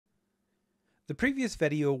The previous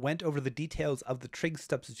video went over the details of the trig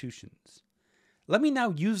substitutions. Let me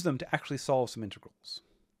now use them to actually solve some integrals.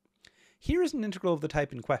 Here is an integral of the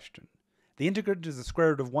type in question. The integrand is the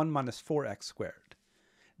square root of 1 minus 4x squared.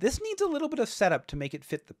 This needs a little bit of setup to make it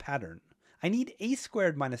fit the pattern. I need a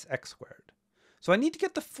squared minus x squared. So I need to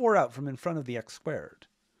get the 4 out from in front of the x squared.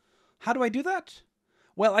 How do I do that?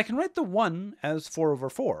 Well, I can write the 1 as 4 over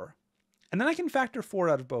 4, and then I can factor 4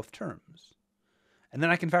 out of both terms. And then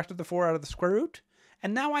I can factor the 4 out of the square root,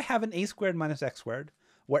 and now I have an a squared minus x squared,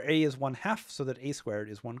 where a is 1/2, so that a squared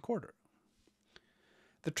is 1/4.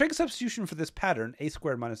 The trig substitution for this pattern, a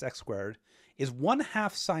squared minus x squared, is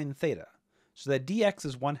 1/2 sine theta, so that dx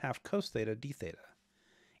is 1/2 cos theta d theta.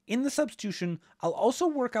 In the substitution, I'll also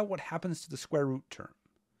work out what happens to the square root term.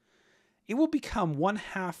 It will become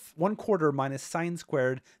 1/4 minus sine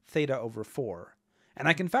squared theta over 4, and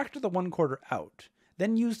I can factor the 1/4 out,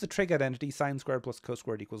 then use the trig identity sine squared plus cos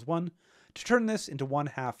squared equals 1 to turn this into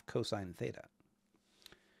 1/2 cosine theta.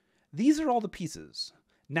 These are all the pieces.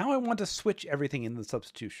 Now I want to switch everything in the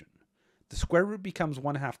substitution. The square root becomes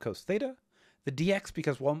 1/2 cos theta, the dx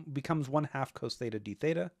becomes 1/2 cos theta d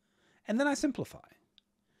theta, and then I simplify.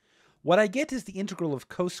 What I get is the integral of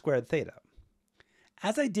cos squared theta.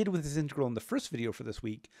 As I did with this integral in the first video for this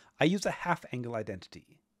week, I use a half angle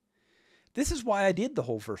identity. This is why I did the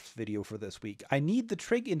whole first video for this week. I need the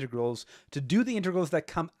trig integrals to do the integrals that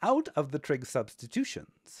come out of the trig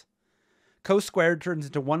substitutions. Cos squared turns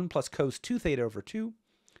into 1 plus cos 2 theta over 2.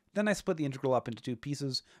 Then I split the integral up into two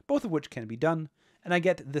pieces, both of which can be done, and I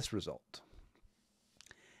get this result.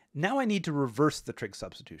 Now I need to reverse the trig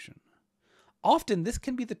substitution. Often this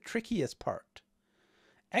can be the trickiest part.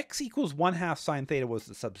 X equals 1/2 sine theta was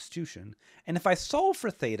the substitution, and if I solve for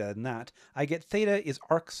theta in that, I get theta is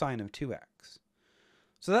arc sine of 2x.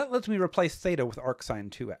 So that lets me replace theta with arc sine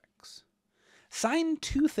 2x. Sine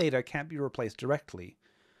 2 theta can't be replaced directly,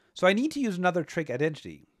 so I need to use another trig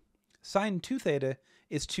identity. Sine 2 theta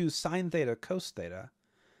is 2 sine theta cos theta,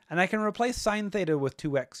 and I can replace sine theta with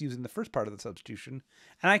 2x using the first part of the substitution,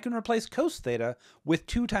 and I can replace cos theta with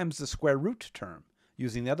 2 times the square root term,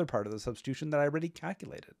 using the other part of the substitution that I already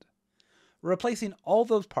calculated. Replacing all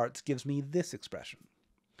those parts gives me this expression.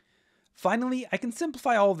 Finally, I can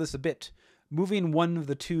simplify all of this a bit, moving one of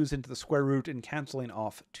the 2's into the square root and cancelling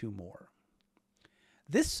off 2 more.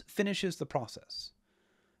 This finishes the process.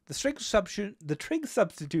 The trig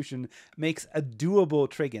substitution makes a doable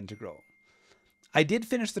trig integral. I did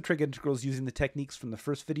finish the trig integrals using the techniques from the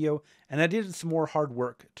first video, and I did some more hard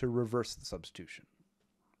work to reverse the substitution.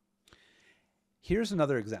 Here's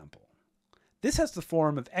another example. This has the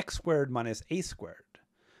form of x squared minus a squared.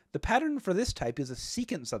 The pattern for this type is a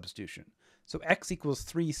secant substitution, so x equals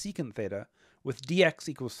 3 secant theta, with dx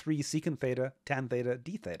equals 3 secant theta tan theta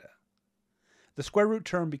d theta. The square root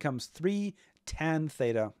term becomes 3 tan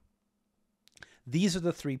theta. These are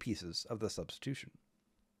the 3 pieces of the substitution.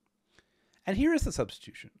 And here is the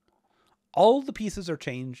substitution. All the pieces are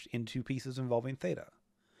changed into pieces involving theta.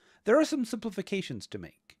 There are some simplifications to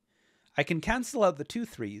make. I can cancel out the 2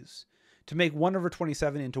 3's to make 1 over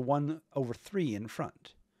 27 into 1 over 3 in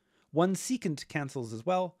front. 1 secant cancels as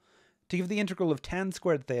well to give the integral of tan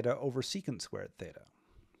squared theta over secant squared theta.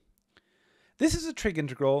 This is a trig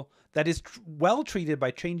integral that is well treated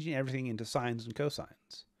by changing everything into sines and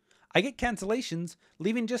cosines. I get cancellations,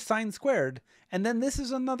 leaving just sine squared, and then this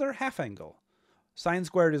is another half angle. Sine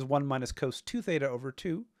squared is 1 minus cos 2 theta over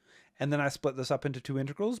 2, and then I split this up into 2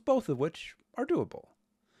 integrals, both of which are doable.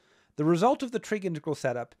 The result of the trig integral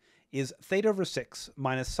setup is theta over 6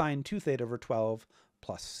 minus sine 2 theta over 12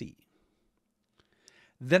 plus c.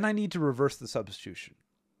 Then I need to reverse the substitution.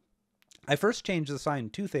 I first change the sine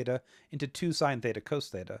 2 theta into 2 sine theta cos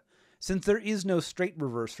theta, since there is no straight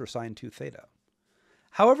reverse for sine 2 theta.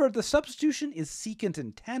 However, the substitution is secant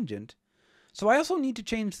and tangent, so I also need to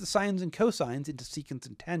change the sines and cosines into secants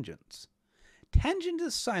and tangents. Tangent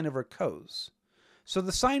is sine over cos, so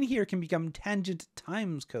the sine here can become tangent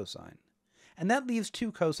times cosine, and that leaves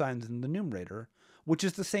 2 cosines in the numerator, which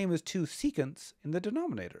is the same as 2 secants in the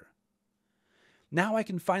denominator. Now I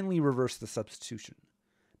can finally reverse the substitution.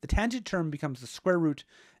 The tangent term becomes the square root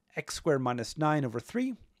x squared minus 9 over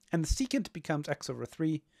 3, and the secant becomes x over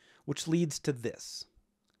 3, which leads to this.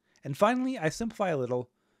 And finally, I simplify a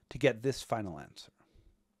little to get this final answer.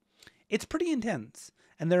 It's pretty intense,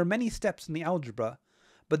 and there are many steps in the algebra,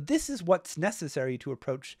 but this is what's necessary to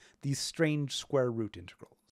approach these strange square root integrals.